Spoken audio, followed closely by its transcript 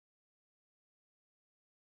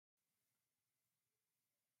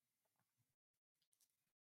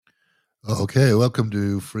Okay, welcome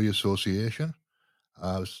to Free Association.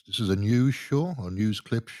 This is a news show, or news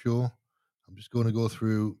clip show. I'm just going to go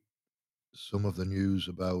through some of the news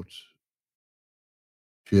about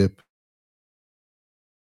Chip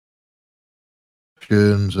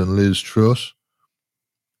Jones and Liz Truss.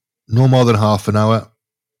 No more than half an hour,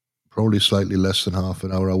 probably slightly less than half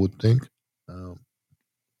an hour, I would think. Um,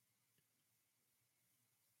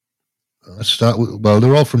 let's start with, well,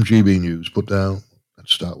 they're all from GB News, but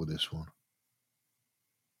let's start with this one.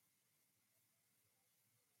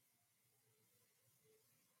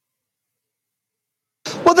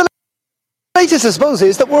 Well, the latest, I suppose,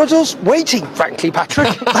 is that we're just waiting, frankly, Patrick.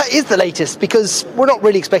 That is the latest, because we're not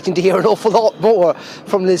really expecting to hear an awful lot more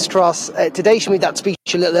from Liz Truss. Today she made that speech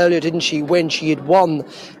a little earlier, didn't she, when she had won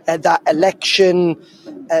that election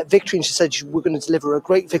victory, and she said we're going to deliver a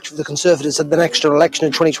great victory for the Conservatives at the next election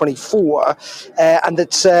in 2024, and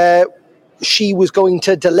that she was going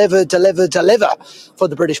to deliver for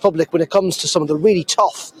the British public when it comes to some of the really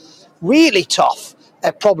tough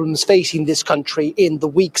problems facing this country in the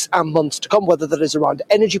weeks and months to come, whether that is around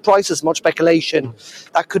energy prices, much speculation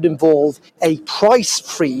that could involve a price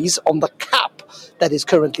freeze on the cap that is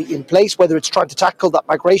currently in place, whether it's trying to tackle that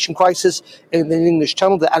migration crisis in the English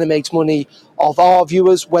Channel that animates money of our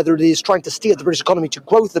viewers, whether it is trying to steer the British economy to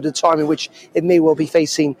growth at a time in which it may well be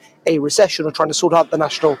facing a recession, or trying to sort out the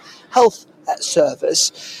National Health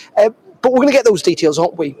Service. But we're going to get those details,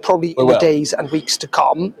 aren't we? Probably in the days and weeks to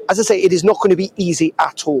come. As I say, it is not going to be easy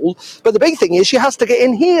at all. But the big thing is she has to get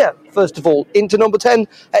in here, first of all, into number 10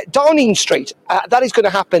 at Downing Street. That is going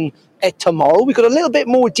to happen tomorrow. We've got a little bit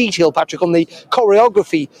more detail, Patrick, on the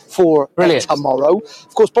choreography for tomorrow.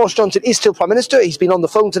 Of course, Boris Johnson is still Prime Minister. He's been on the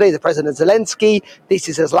phone today with President Zelensky. This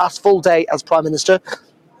is his last full day as Prime Minister.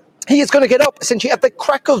 He is going to get up essentially at the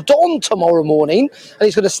crack of dawn tomorrow morning, and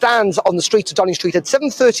he's going to stand on the streets of Downing Street at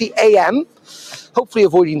 7:30 a.m, hopefully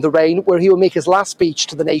avoiding the rain, where he will make his last speech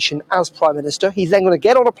to the nation as Prime Minister. He's then going to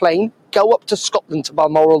get on a plane, go up to Scotland, to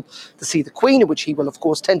Balmoral, to see the Queen, in which he will, of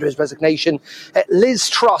course, tender his resignation. Liz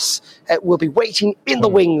Truss will be waiting in the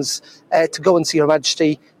wings to go and see Her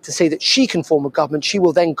Majesty, to say that she can form a government. She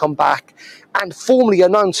will then come back and formally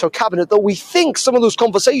announce her cabinet, though we think some of those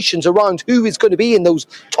conversations around who is going to be in those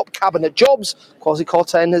top cabinet jobs, Kwasi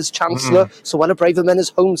Kwarteng as Chancellor, Suella Braverman as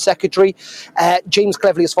Home Secretary, James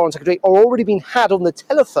Cleverly as Foreign Secretary, are already being had on the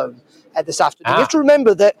telephone this afternoon. You have to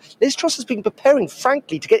remember that Liz Truss has been preparing,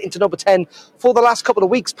 frankly, to get into number 10 for the last couple of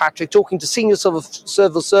weeks, Patrick, talking to senior civil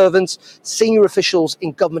servants, senior officials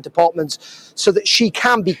in government departments, so that she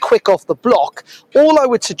can be quick off the block. All I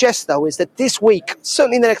would suggest, though, is that this week,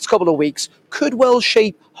 certainly in the next couple of weeks, could well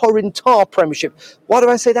shape her entire premiership. Why do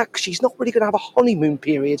I say that? Because she's not really going to have a honeymoon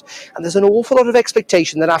period, and there's an awful lot of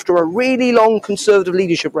expectation that after a really long Conservative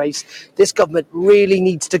leadership race, this government really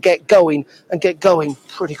needs to get going, and get going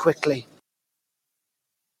pretty quickly.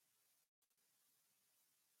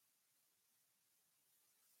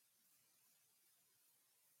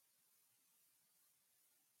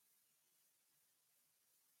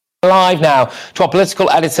 Live now to our political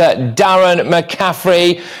editor, Darren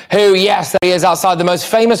McCaffrey, who, yes, there he is outside the most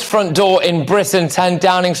famous front door in Britain, 10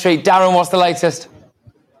 Downing Street. Darren, what's the latest?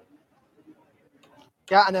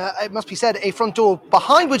 Yeah, and it must be said, a front door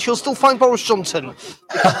behind which you'll still find Boris Johnson.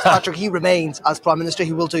 Because Patrick, he remains as Prime Minister.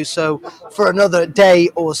 He will do so for another day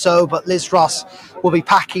or so, but Liz Truss will be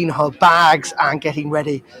packing her bags and getting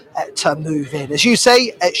ready to move in. As you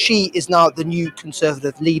say, she is now the new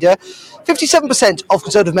Conservative leader. 57% of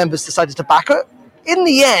Conservative members decided to back her. In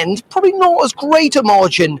the end, probably not as great a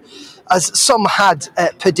margin as some had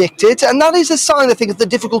predicted, and that is a sign, I think, of the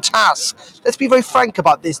difficult task. Let's be very frank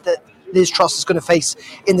about this, that Liz Truss is going to face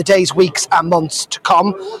in the days, weeks and months to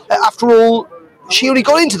come. After all, she only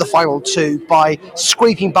got into the final two by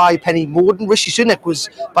scraping by Penny Mordaunt. Rishi Sunak was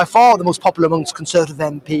by far the most popular amongst Conservative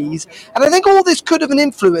MPs. And I think all this could have an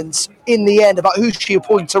influence in the end about who she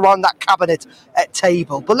appoints around that cabinet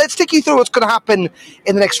table. But let's take you through what's going to happen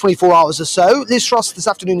in the next 24 hours or so. Liz Truss this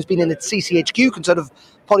afternoon has been in at CCHQ, Conservative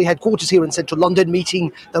Party headquarters here in central London, meeting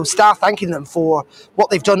those staff, thanking them for what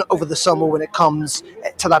they've done over the summer when it comes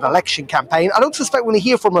to that election campaign. I don't suspect we're going to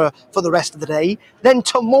hear from her for the rest of the day. Then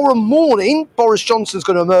tomorrow morning, Boris Johnson's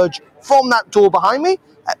going to emerge from that door behind me,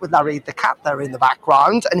 with Larry the cat there in the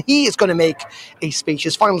background, and he is going to make a speech,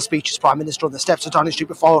 his final speech as Prime Minister, on the steps of Downing Street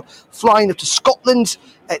before flying up to Scotland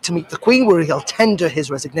to meet the Queen, where he'll tender his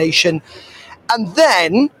resignation. And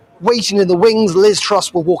then, waiting in the wings, Liz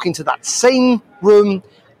Truss will walk into that same room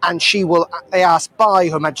and she will be asked by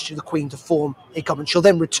Her Majesty the Queen to form a government. She'll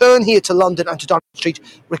then return here to London and to Downing Street.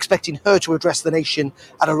 We're expecting her to address the nation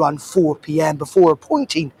at around 4 p.m. before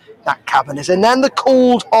appointing that cabinet. And then the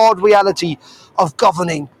cold, hard reality of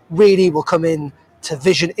governing really will come in to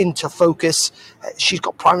vision, into focus. She's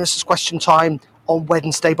got Prime Minister's question time on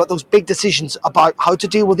Wednesday, but those big decisions about how to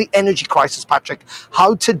deal with the energy crisis, Patrick,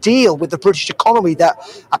 how to deal with the British economy that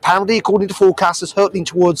apparently, according to forecasts, is hurtling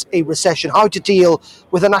towards a recession, how to deal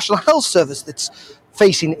with a National Health Service that's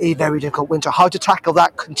facing a very difficult winter, how to tackle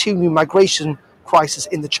that continuing migration crisis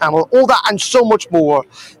in the Channel. All that and so much more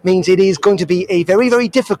means it is going to be a very, very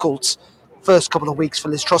difficult first couple of weeks for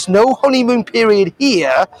Liz Truss. No honeymoon period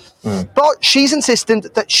here, but she's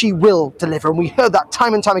insistent that she will deliver. And we heard that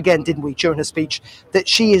time and time again, didn't we, during her speech, that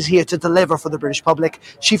she is here to deliver for the British public.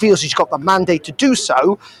 She feels she's got the mandate to do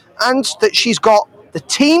so, and that she's got the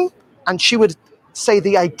team, and she would say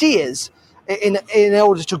the ideas in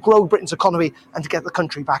order to grow Britain's economy and to get the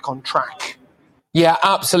country back on track. Yeah,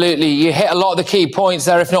 absolutely. You hit a lot of the key points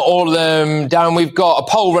there, if not all of them. Darren, we've got a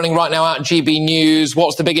poll running right now at GB News.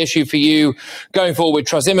 What's the big issue for you going forward with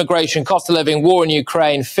Truss? Immigration, cost of living, war in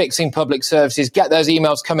Ukraine, fixing public services. Get those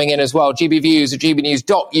emails coming in as well. gbviews at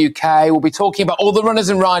gbnews.uk. We'll be talking about all the runners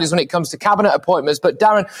and riders when it comes to cabinet appointments. But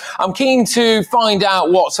Darren, I'm keen to find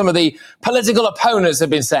out what some of the political opponents have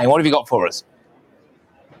been saying. What have you got for us?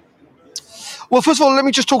 Well, first of all, let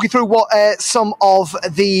me just talk you through what some of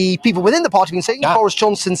the people within the party have been saying. Yeah. Boris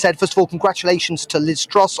Johnson said, first of all, congratulations to Liz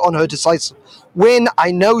Truss on her decisive win.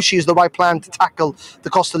 I know she has the right plan to tackle the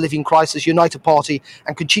cost of living crisis, unite the party,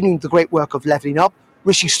 and continuing the great work of levelling up.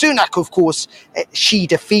 Rishi Sunak, of course, she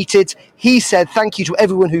defeated. He said, thank you to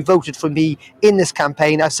everyone who voted for me in this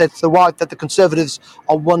campaign. I said it's right that the Conservatives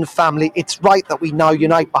are one family. It's right that we now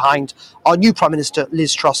unite behind our new Prime Minister,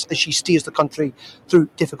 Liz Truss, as she steers the country through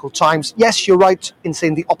difficult times. Yes, you're right in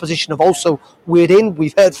saying the opposition have also weighed in.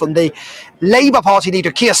 We've heard from the Labour Party leader,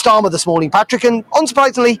 Keir Starmer, this morning, Patrick, and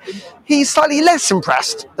unsurprisingly, he's slightly less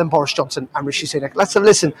impressed than Boris Johnson and Rishi Sunak. Let's have a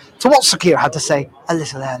listen to what Sir Keir had to say a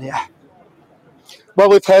little earlier. Well,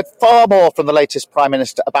 we've heard far more from the latest Prime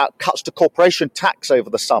Minister about cuts to corporation tax over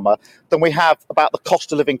the summer than we have about the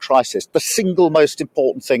cost of living crisis, the single most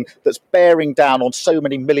important thing that's bearing down on so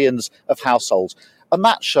many millions of households. And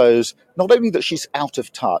that shows not only that she's out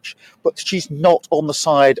of touch, but she's not on the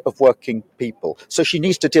side of working people. So she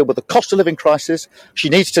needs to deal with the cost of living crisis. She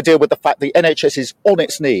needs to deal with the fact the NHS is on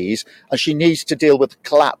its knees, and she needs to deal with the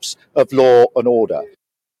collapse of law and order.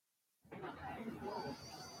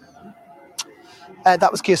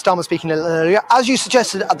 That was Keir Starmer speaking a little earlier. As you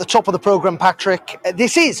suggested at the top of the programme, Patrick,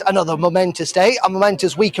 this is another momentous day, a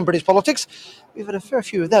momentous week in British politics. We've had a fair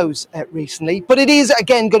few of those recently, but it is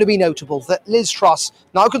again going to be notable that Liz Truss,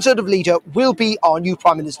 now Conservative leader, will be our new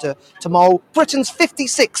Prime Minister tomorrow, Britain's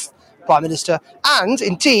 56th Prime Minister, and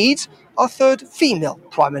indeed our third female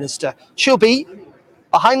Prime Minister. She'll be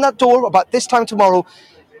behind that door about this time tomorrow,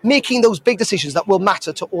 making those big decisions that will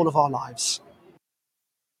matter to all of our lives.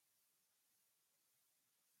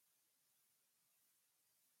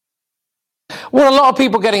 Well, a lot of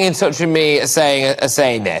people getting in touch with me are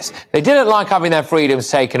saying this. They didn't like having their freedoms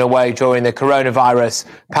taken away during the coronavirus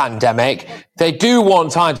pandemic. They do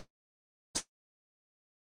want tighter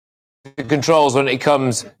controls when it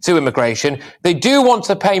comes to immigration. They do want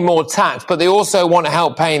to pay more tax, but they also want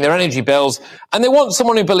help paying their energy bills. And they want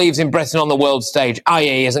someone who believes in Britain on the world stage,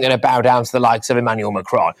 i.e. isn't going to bow down to the likes of Emmanuel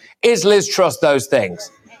Macron. Is Liz Truss those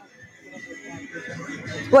things?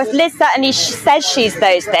 Well, Liz certainly says she's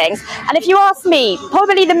those things. And if you ask me,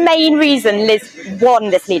 probably the main reason Liz won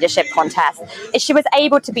this leadership contest is she was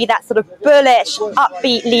able to be that sort of bullish,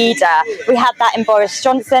 upbeat leader. We had that in Boris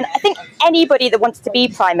Johnson. I think anybody that wants to be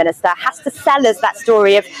Prime Minister has to sell us that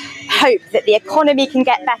story of hope that the economy can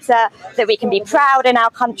get better, that we can be proud in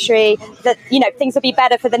our country, that, you know, things will be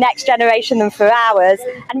better for the next generation than for ours.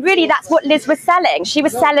 And really, that's what Liz was selling. She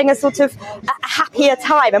was selling a sort of a happier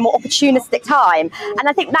time, a more opportunistic time. And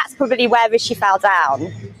I think that's probably where Rishi fell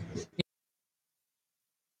down.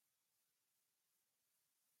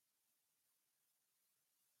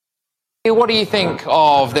 What do you think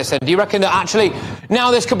of this? Do you reckon that actually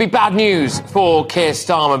now this could be bad news for Keir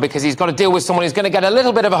Starmer because he's got to deal with someone who's going to get a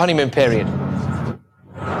little bit of a honeymoon period?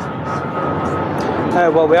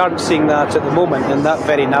 Well, we aren't seeing that at the moment, and that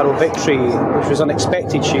very narrow victory, which was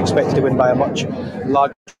unexpected, she expected to win by a much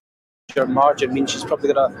larger margin, means she's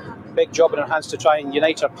probably got a big job in her hands to try and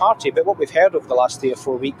unite her party. But what we've heard over the last 3 or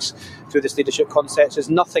 4 weeks through this leadership contest is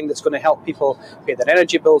nothing that's going to help people pay their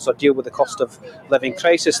energy bills or deal with the cost of living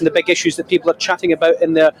crisis and the big issues that people are chatting about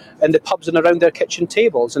in the pubs and around their kitchen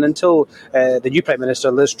tables. And until the new Prime Minister,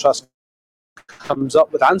 Liz Truss, comes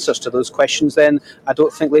up with answers to those questions, then I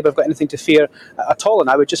don't think Labour have got anything to fear at all. And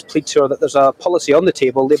I would just plead to her that there's a policy on the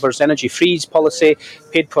table, Labour's energy freeze policy,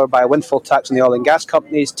 paid for by a windfall tax on the oil and gas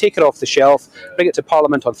companies. Take it off the shelf, bring it to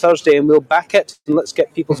Parliament on Thursday, and we'll back it. And let's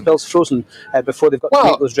get people's bills frozen before they've got to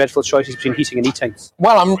make those dreadful choices between heating and eating.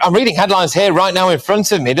 Well, I'm reading headlines here right now in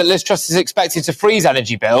front of me that Liz Truss is expected to freeze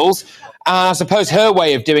energy bills. I suppose her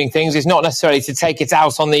way of doing things is not necessarily to take it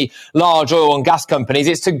out on the large oil and gas companies.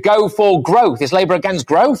 It's to go for growth. Is Labour against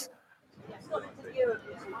growth?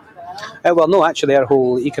 Well, no, actually, our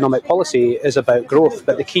whole economic policy is about growth.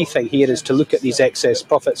 But the key thing here is to look at these excess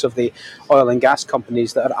profits of the oil and gas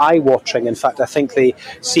companies that are eye-watering. In fact, I think the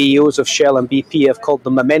CEOs of Shell and BP have called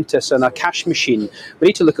them momentous and a cash machine. We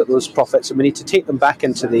need to look at those profits and we need to take them back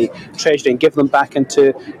into the Treasury and give them back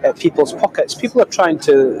into people's pockets. People are trying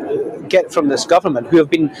to get from this government, who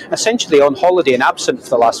have been essentially on holiday and absent for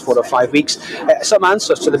the last 4 or 5 weeks, some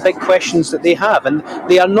answers to the big questions that they have. And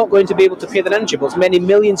they are not going to be able to pay their energy bills. Many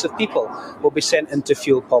millions of people will be sent into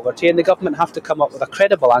fuel poverty, and the government have to come up with a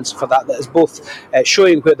credible answer for that is both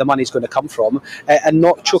showing where the money is going to come from and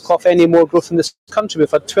not choke off any more growth in this country.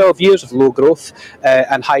 We've had 12 years of low growth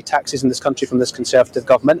and high taxes in this country from this Conservative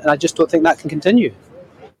government, and I just don't think that can continue.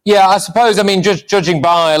 Yeah, I suppose, just judging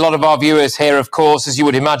by a lot of our viewers here, of course, as you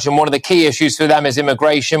would imagine, one of the key issues for them is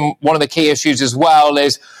immigration. One of the key issues as well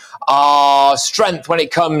is our strength when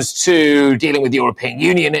it comes to dealing with the European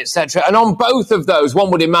Union, etc. And on both of those, one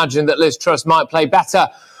would imagine that Liz Truss might play better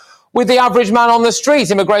with the average man on the street.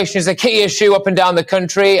 Immigration is a key issue up and down the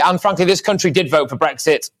country, and frankly, this country did vote for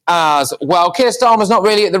Brexit as well. Keir Starmer's not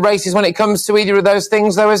really at the races when it comes to either of those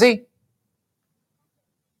things, though, is he?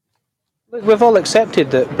 We've all accepted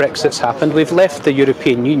that Brexit's happened. We've left the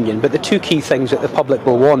European Union, but the two key things that the public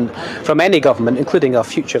will want from any government, including a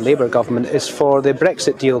future Labour government, is for the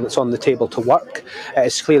Brexit deal that's on the table to work.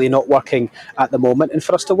 It's clearly not working at the moment, and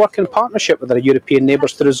for us to work in partnership with our European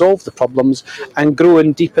neighbours to resolve the problems and grow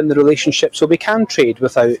and deepen the relationship so we can trade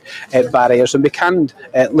without barriers, and we can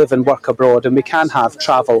live and work abroad, and we can have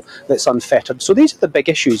travel that's unfettered. So these are the big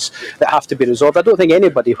issues that have to be resolved. I don't think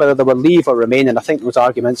anybody, whether they will leave or remain, and I think those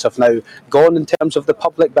arguments have now gone in terms of the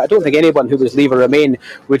public, but I don't think anyone who was leave or remain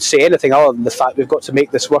would say anything other than the fact we've got to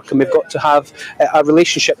make this work and we've got to have a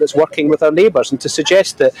relationship that's working with our neighbours. And to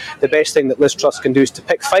suggest that the best thing that Liz Truss can do is to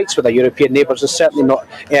pick fights with our European neighbours is certainly not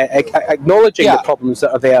acknowledging the problems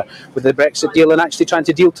that are there with the Brexit deal and actually trying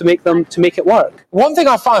to deal to make it work. One thing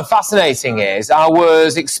I find fascinating is I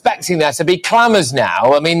was expecting there to be clamours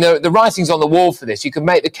now. The writing's on the wall for this. You can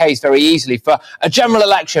make the case very easily for a general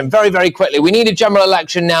election very, very quickly. We need a general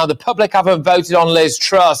election now. The public haven't voted on Liz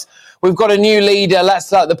Truss. We've got a new leader.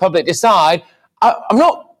 Let's let the public decide. I'm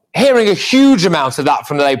not hearing a huge amount of that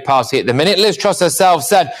from the Labour Party at the minute. Liz Truss herself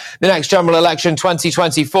said the next general election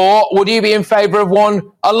 2024. Would you be in favour of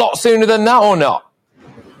one a lot sooner than that or not?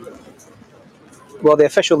 Well, the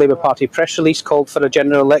official Labour Party press release called for a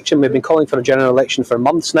general election. We've been calling for a general election for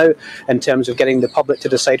months now in terms of getting the public to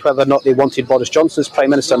decide whether or not they wanted Boris Johnson as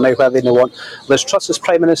Prime Minister, now whether they want Liz Truss as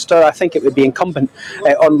Prime Minister. I think it would be incumbent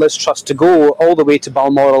on Liz Truss to go all the way to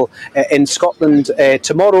Balmoral in Scotland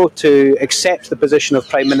tomorrow to accept the position of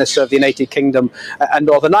Prime Minister of the United Kingdom and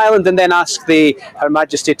Northern Ireland, and then ask Her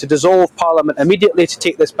Majesty to dissolve Parliament immediately to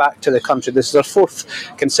take this back to the country. This is our fourth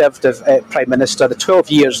Conservative Prime Minister, the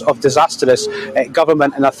 12 years of disastrous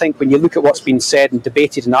government, and I think when you look at what's been said and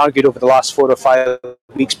debated and argued over the last 4 or 5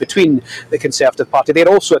 weeks between the Conservative Party, they're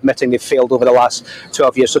also admitting they've failed over the last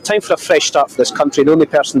 12 years. So time for a fresh start for this country. The only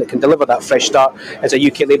person that can deliver that fresh start is a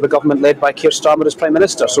UK Labour government led by Keir Starmer as Prime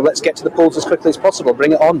Minister. So let's get to the polls as quickly as possible.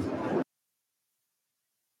 Bring it on.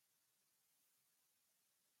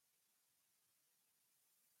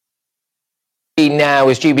 Now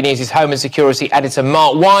is GB News' Home and Security editor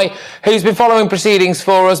Mark White, who's been following proceedings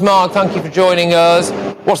for us. Mark, thank you for joining us.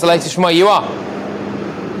 What's the latest from where you are?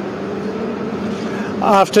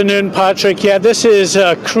 Afternoon, Patrick. Yeah, this is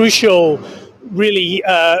a crucial, really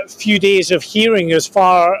few days of hearing as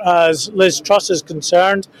far as Liz Truss is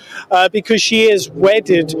concerned, because she is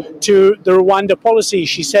wedded to the Rwanda policy.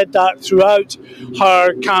 She said that throughout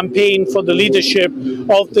her campaign for the leadership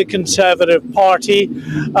of the Conservative Party,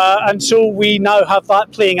 and so we now have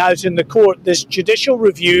that playing out in the court, this judicial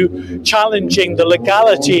review challenging the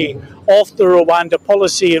legality of the Rwanda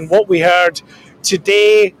policy. And what we heard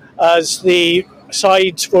today as the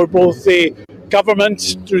sides for both the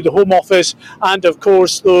government through the Home Office and of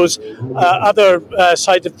course those other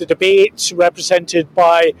side of the debate represented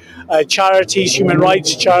by charities, human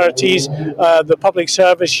rights charities, the Public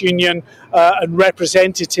Service Union and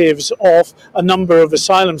representatives of a number of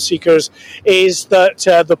asylum seekers, is that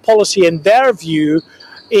the policy in their view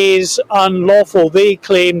is unlawful. They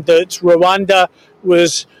claimed that Rwanda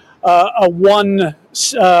was a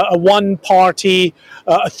one-party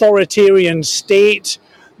authoritarian state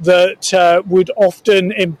that would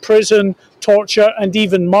often imprison, torture, and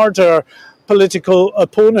even murder political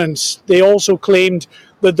opponents. They also claimed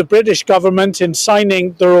that the British government, in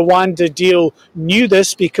signing the Rwanda deal, knew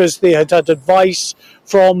this because they had had advice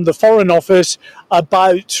from the Foreign Office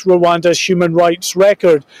about Rwanda's human rights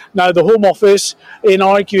record. Now, the Home Office, in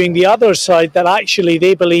arguing the other side, that actually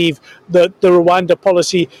they believe that the Rwanda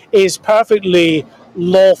policy is perfectly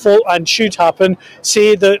lawful and should happen,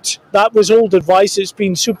 say that that was old advice. It's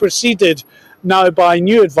been superseded now by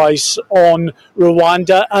new advice on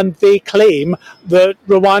Rwanda, and they claim that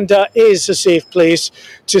Rwanda is a safe place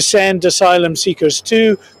to send asylum seekers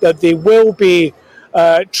to, that they will be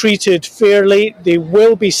treated fairly, they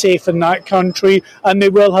will be safe in that country, and they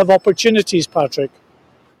will have opportunities, Patrick.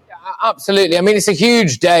 Absolutely. I mean, it's a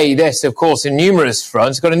huge day, this, of course, in numerous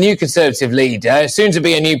fronts. We've got a new Conservative leader, soon to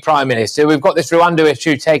be a new Prime Minister. We've got this Rwanda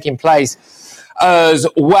issue taking place as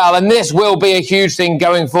well. And this will be a huge thing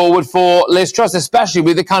going forward for Liz Truss, especially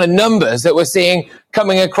with the kind of numbers that we're seeing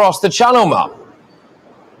coming across the Channel, Mark.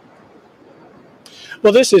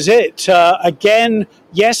 Well, this is it. Again,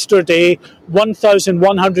 yesterday,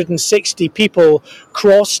 1,160 people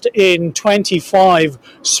crossed in 25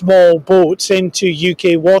 small boats into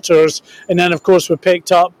UK waters, and then, of course, were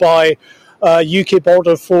picked up by UK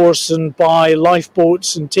Border Force and by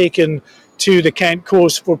lifeboats and taken to the Kent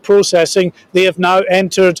coast for processing. They have now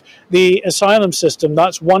entered the asylum system.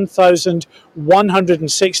 That's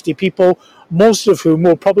 1,160 people, most of whom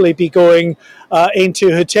will probably be going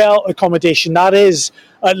into hotel accommodation. That is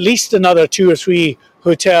at least another 2 or 3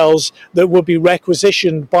 hotels that will be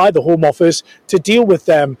requisitioned by the Home Office to deal with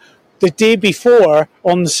them. The day before,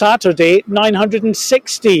 on Saturday,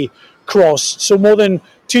 960 crossed, so more than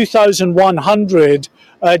 2,100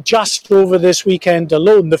 just over this weekend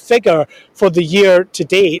alone. The figure for the year to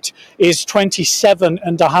date is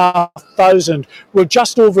 27,500. We're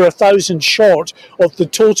just over 1,000 short of the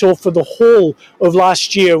total for the whole of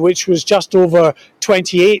last year, which was just over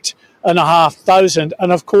 28,500.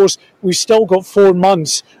 And of course, we've still got 4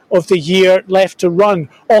 months of the year left to run,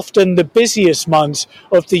 often the busiest months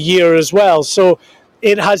of the year as well. So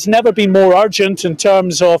it has never been more urgent in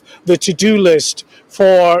terms of the to-do list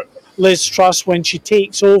for Liz Truss when she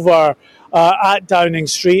takes over at Downing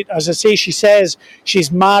Street. As I say, she says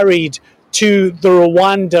she's married to the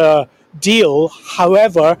Rwanda deal.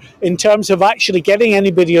 However, in terms of actually getting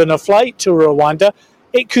anybody on a flight to Rwanda,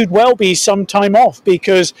 it could well be some time off,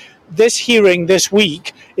 because this hearing this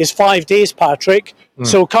week is 5 days, Patrick.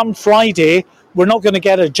 So come Friday, we're not going to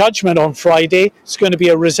get a judgment on Friday. It's going to be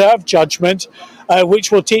a reserved judgment, which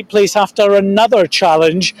will take place after another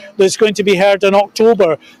challenge that's going to be heard in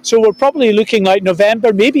October. So we're probably looking like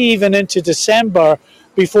November, maybe even into December,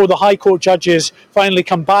 before the High Court judges finally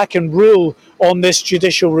come back and rule on this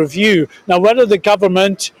judicial review. Now, whether the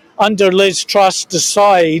government under Liz Truss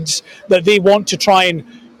decides that they want to try and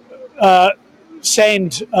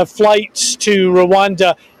send flights to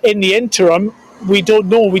Rwanda in the interim, we don't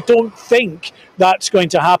know. We don't think that's going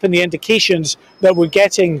to happen. The indications that we're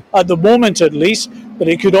getting at the moment, at least, but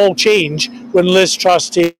it could all change when Liz Truss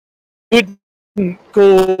wouldn't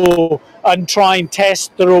go and try and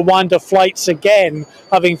test the Rwanda flights again,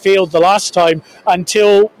 having failed the last time,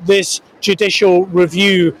 until this judicial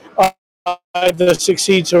review either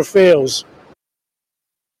succeeds or fails.